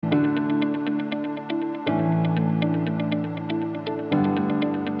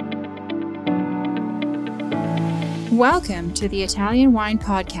Welcome to the Italian Wine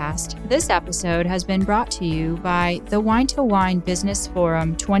Podcast. This episode has been brought to you by the Wine to Wine Business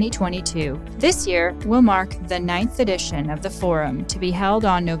Forum 2022. This year will mark the 9th edition of the forum to be held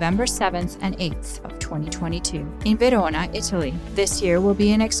on November 7th and 8th of 2022 in Verona, Italy. This year will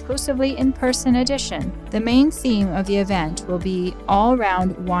be an exclusively in-person edition. The main theme of the event will be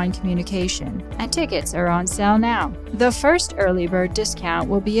all-round wine communication, and tickets are on sale now. The first early bird discount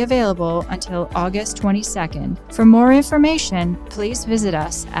will be available until August 22nd. For more information, please visit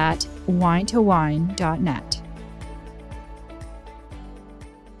us at winetowine.net.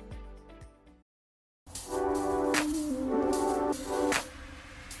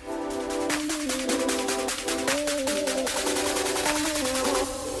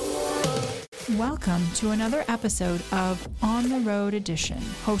 Welcome to another episode of On the Road Edition,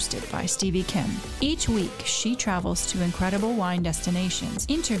 hosted by Stevie Kim. Each week, she travels to incredible wine destinations,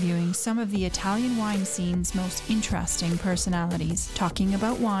 interviewing some of the Italian wine scene's most interesting personalities, talking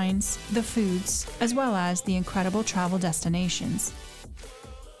about wines, the foods, as well as the incredible travel destinations.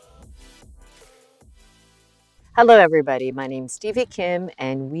 Hello, everybody. My name's Stevie Kim,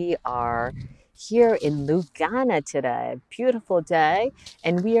 and we are here in Lugana today. Beautiful day,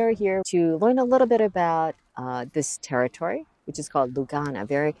 and we are here to learn a little bit about this territory, which is called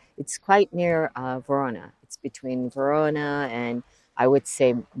Lugana. It's quite near Verona. It's between Verona and, I would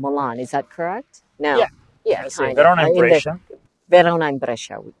say, Milan. Is that correct? No. Yeah, kind of. Verona and Brescia. Verona and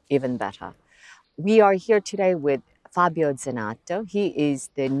Brescia, even better. We are here today with Fabio Zenato. He is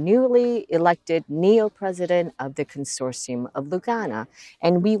the newly elected neo-president of the consortium of Lugana,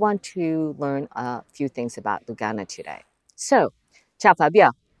 and we want to learn a few things about Lugana today. So, ciao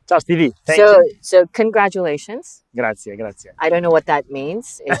Fabio. Ciao Stevie, thank you. So congratulations. Grazie. I don't know what that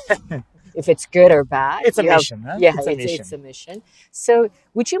means, if it's good or bad. It's a mission, huh? Yeah, it's a mission. So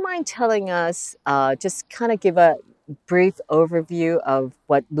would you mind telling us, just kind of give a brief overview of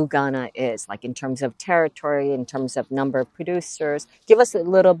what Lugana is, like in terms of territory, in terms of number of producers? Give us a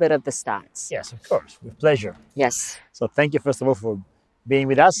little bit of the stats. Yes, of course, with pleasure. Yes. So thank you, first of all, for being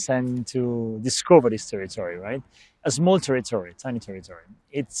with us and to discover this territory, right? A small territory, tiny territory.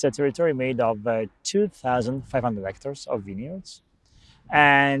 It's a territory made of 2,500 hectares of vineyards,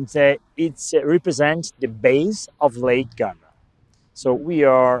 and it represents the base of Lake Garda. So we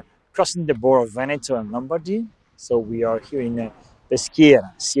are crossing the border of Veneto and Lombardy. So we are here in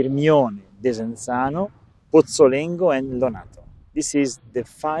Peschiera, Sirmione, Desenzano, Pozzolengo, and Lonato. This is the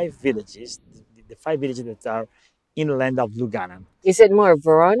five villages that are inland of Lugana. Is it more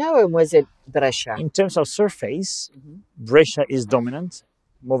Verona or was it Brescia? In terms of surface, Brescia is dominant,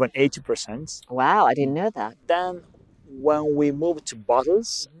 more than 80%. Wow, I didn't know that. Then when we move to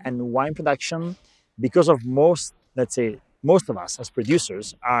bottles and wine production, because of most of us as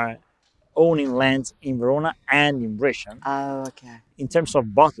producers are owning lands in Verona and in Brescia. Oh, okay. In terms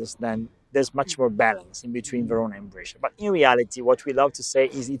of bottles, then there's much more balance in between Verona and Brescia. But in reality, what we love to say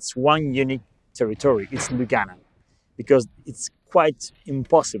is it's one unique territory. It's Lugana, because it's quite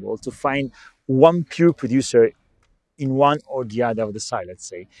impossible to find one pure producer in one or the other of the side, let's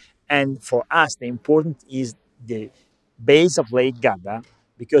say. And for us, the important is the base of Lake Garda,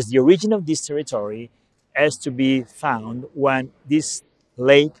 because the origin of this territory has to be found when this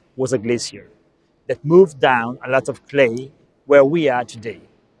lake was a glacier that moved down a lot of clay where we are today.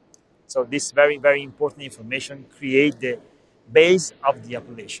 So this very, very important information creates the base of the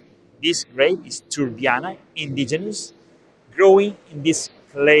appellation. This grape is Turbiana, indigenous, growing in this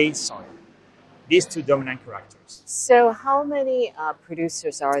clay soil. These two dominant characters. So how many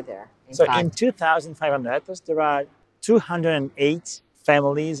producers are there? In 2,500 hectares, there are 208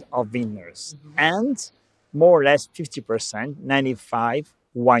 families of vineyards and more or less 50%, 95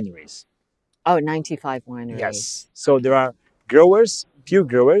 wineries. Oh, 95 wineries. Yes. So there are growers, pure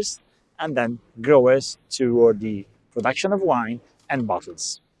growers, and then growers toward the production of wine and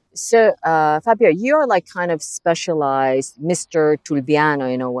bottles. So, Fabio, you're like kind of specialized Mr.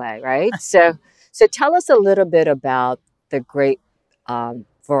 Tulbiano in a way, right? So tell us a little bit about the grape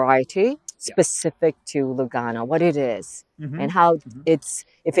variety specific to Lugana, what it is, and how if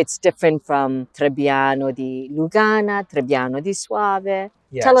it's different from Trebbiano di Lugana, Trebbiano di Soave.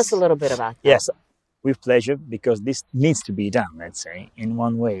 Yes. Tell us a little bit about that. Yes, with pleasure, because this needs to be done, let's say, in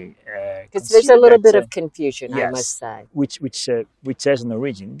one way. Because there's a little bit of confusion, yes, I must say. Which has an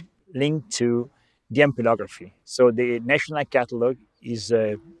origin linked to the ampelography. So the national catalog is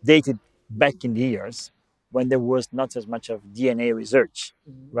dated back in the years when there was not as much of DNA research,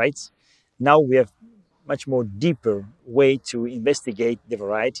 right? Now we have much more deeper way to investigate the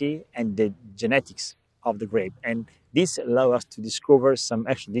variety and the genetics of the grape. And this allows us to discover some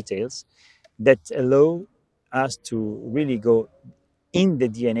actual details that allow us to really go in the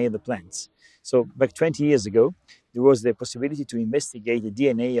DNA of the plants. So back 20 years ago, there was the possibility to investigate the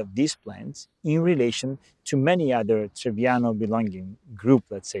DNA of these plants in relation to many other Trebbiano belonging group,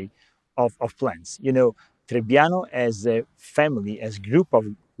 let's say, of plants. You know, Trebbiano as a family, as group of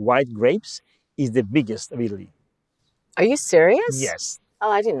white grapes, is the biggest of Italy. Are you serious? Yes.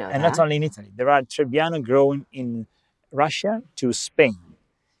 Oh, I didn't know And that. not only in Italy. There are Trebbiano growing in Russia to Spain.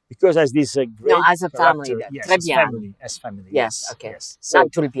 Because as this great as a family, character, yes, Trebbiano. as family, Yes, yes, okay. yes. So,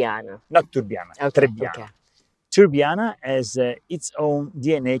 Not Turbiano. not Turbiana, Okay, Trebbiano. okay. Turbiana has its own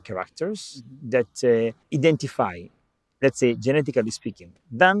DNA characters that identify, let's say, genetically speaking.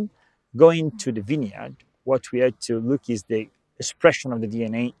 Then, going to the vineyard, what we have to look is the expression of the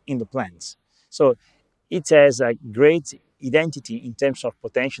DNA in the plants. So, it has a great identity in terms of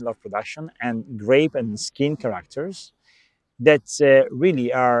potential of production and grape and skin characters that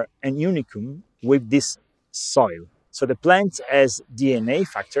really are an unicum with this soil. So the plant has DNA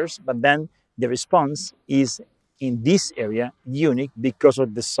factors, but then the response is in this area unique because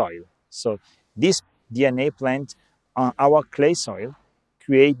of the soil. So this DNA plant on our clay soil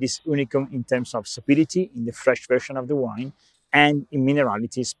create this unicum in terms of sapidity in the fresh version of the wine and in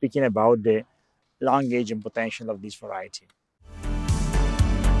minerality, speaking about the long age and potential of this variety.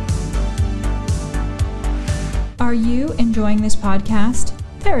 Are you enjoying this podcast?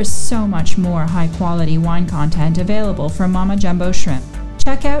 There is so much more high quality wine content available from Mama Jumbo Shrimp.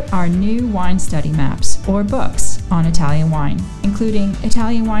 Check out our new wine study maps or books on Italian wine, including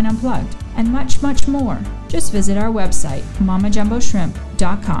Italian Wine Unplugged and much, much more. Just visit our website,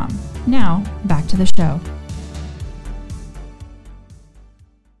 mamajumboshrimp.com. Now, back to the show.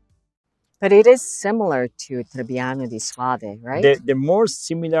 But it is similar to Trebbiano di Soave, right? The more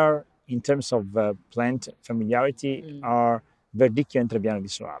similar in terms of plant familiarity are Verdicchio and Trebbiano di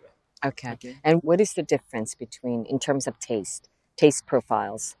Soave. Okay. And what is the difference between, in terms of taste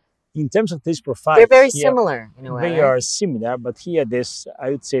profiles? In terms of taste profile, they're very similar in a way. They are similar, but here I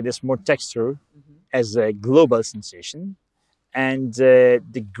would say there's more texture as a global sensation, and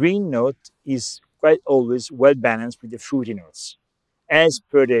the green note is quite always well balanced with the fruity notes, as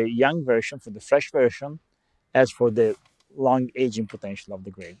per the young version, for the fresh version, as for the long aging potential of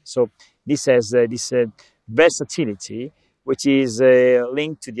the grape. So this has this versatility, which is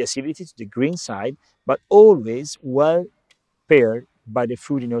linked to the acidity, to the green side, but always well paired by the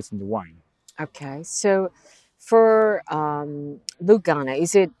fruity notes in the wine. Okay, so for Lugana,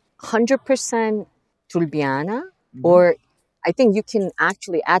 is it 100% Turbiana, or I think you can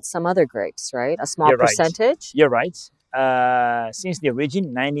actually add some other grapes, right? A small percentage? You're right. Since the origin,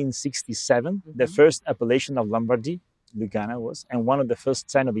 1967, the first appellation of Lombardy, Lugana was, and one of the first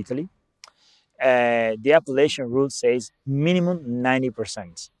 10 of Italy. The appellation rule says minimum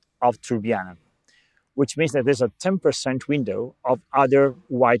 90% of Turbiana, which means that there's a 10% window of other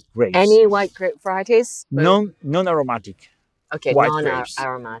white grapes. Any white grape varieties? Non-aromatic. Okay,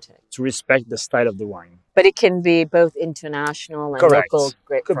 non-aromatic. To respect the style of the wine. But it can be both international and local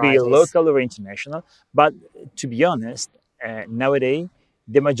grape Could varieties. Be local or international. But to be honest, nowadays,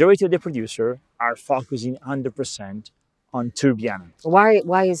 the majority of the producers are focusing 100% on Turbiana.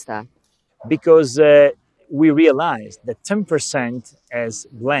 Why is that? Because we realize that 10% as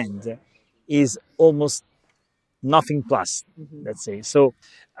blend is almost nothing plus, let's say. So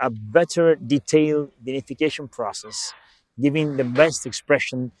a better detailed vinification process, giving the best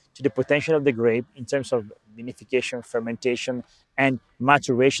expression to the potential of the grape in terms of vinification, fermentation, and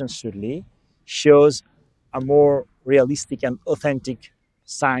maturation, certainly, shows a more realistic and authentic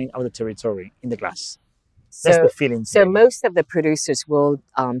sign of the territory in the glass. That's the feeling. So most of the producers will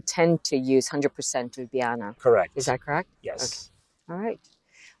tend to use 100% Turbiana. Correct. Is that correct? Yes. Okay. All right.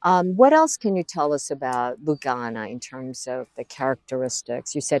 What else can you tell us about Lugana in terms of the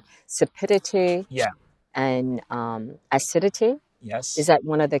characteristics? You said sapidity and acidity. Yes. Is that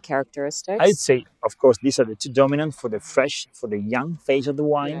one of the characteristics? I'd say, of course, these are the two dominant for the fresh, for the young phase of the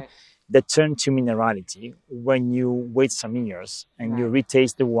wine, that turn to minerality when you wait some years and you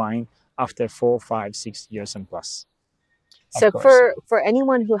retaste the wine after 4, 5, 6 years and plus. So for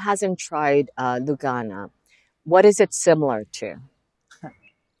anyone who hasn't tried Lugana, what is it similar to?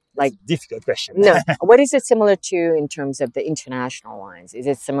 Like, difficult question. No. What is it similar to in terms of the international wines? Is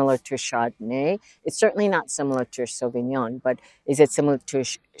it similar to Chardonnay? It's certainly not similar to Sauvignon, but is it similar to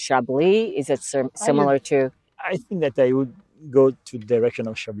Chablis? Is it similar to... I think that I would go to the direction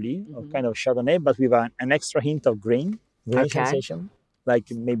of Chablis, or kind of Chardonnay, but with an extra hint of grain sensation,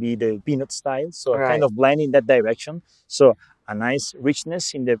 like maybe the peanut style. So a kind of blend in that direction. So a nice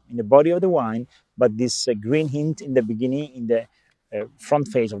richness in the body of the wine, but this green hint in the beginning, in the front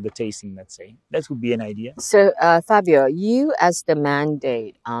phase of the tasting, let's say. That would be an idea. So, Fabio, you as the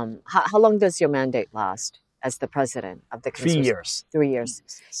mandate, how long does your mandate last as the president of the 3 consortium? years. 3 years.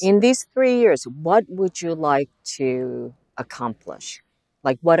 Yes. In these 3 years, what would you like to accomplish?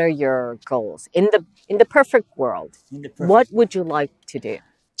 Like, what are your goals in the perfect world? What would you like to do?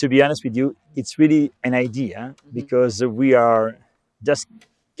 To be honest with you, it's really an idea because we are just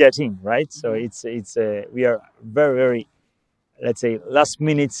getting right. So it's we are very, let's say, last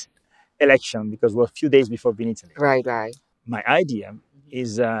minute election because we're a few days before Vinitaly. Right, right. My idea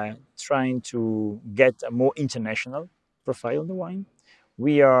is trying to get a more international profile on the wine.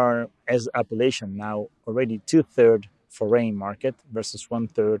 We are, as appellation now, already 2/3 foreign market versus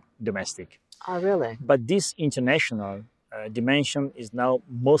 1/3 domestic. Oh, really? But this international dimension is now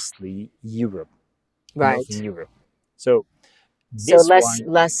mostly Europe, Right. Northern Europe. So So this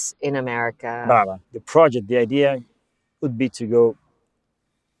less in America. the project, the idea would be to go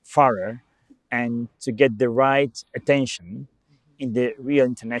farther and to get the right attention in the real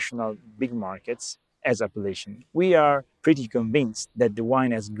international big markets as appellation. We are pretty convinced that the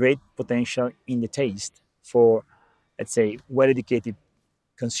wine has great potential in the taste for, let's say, well-educated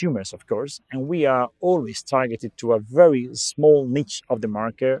consumers, of course, and we are always targeted to a very small niche of the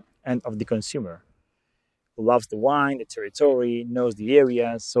market and of the consumer who loves the wine, the territory, knows the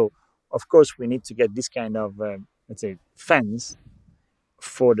area. So, of course, we need to get this kind of, let's say, fans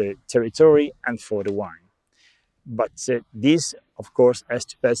for the territory and for the wine. But this, of course, has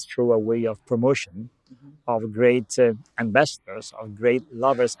to pass through a way of promotion of great ambassadors, of great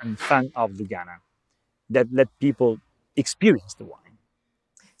lovers and fans of Lugana that let people experience the wine.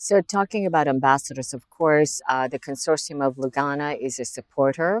 So, talking about ambassadors, of course, the Consortium of Lugana is a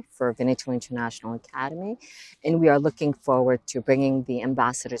supporter for Veneto International Academy, and we are looking forward to bringing the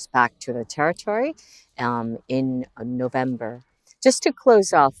ambassadors back to the territory in November. Just to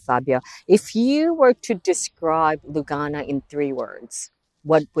close off, Fabio, if you were to describe Lugana in 3 words,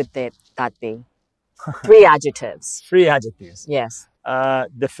 what would that be? 3 adjectives. 3 adjectives. Yes.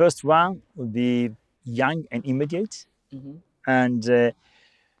 The first one would be young and immediate, and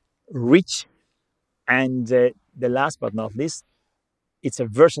rich, and the last but not least, it's a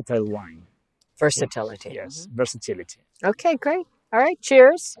versatile wine. Versatility. Yes, versatility. Okay, great. All right,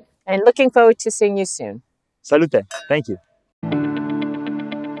 cheers, and looking forward to seeing you soon. Salute. Thank you.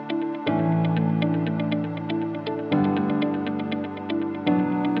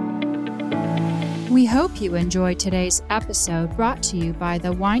 We hope you enjoyed today's episode brought to you by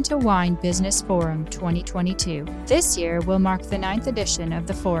the Wine to Wine Business Forum 2022. This year will mark the 9th edition of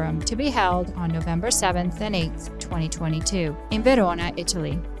the forum to be held on November 7th and 8th, 2022 in Verona,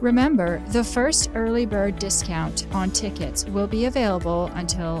 Italy. Remember, the first early bird discount on tickets will be available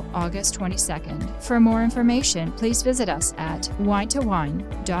until August 22nd. For more information, please visit us at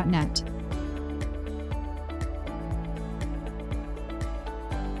winetowine.net.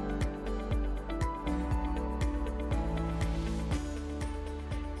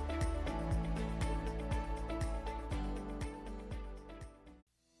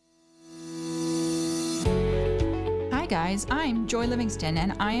 Guys, I'm Joy Livingston,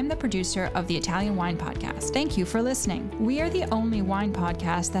 and I am the producer of the Italian Wine Podcast. Thank you for listening. We are the only wine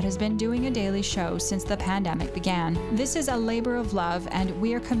podcast that has been doing a daily show since the pandemic began. This is a labor of love, and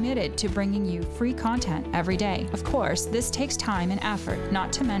we are committed to bringing you free content every day. Of course, this takes time and effort,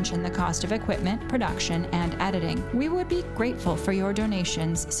 not to mention the cost of equipment, production, and editing. We would be grateful for your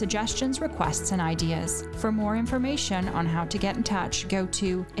donations, suggestions, requests, and ideas. For more information on how to get in touch, go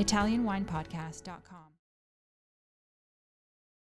to ItalianWinePodcast.com.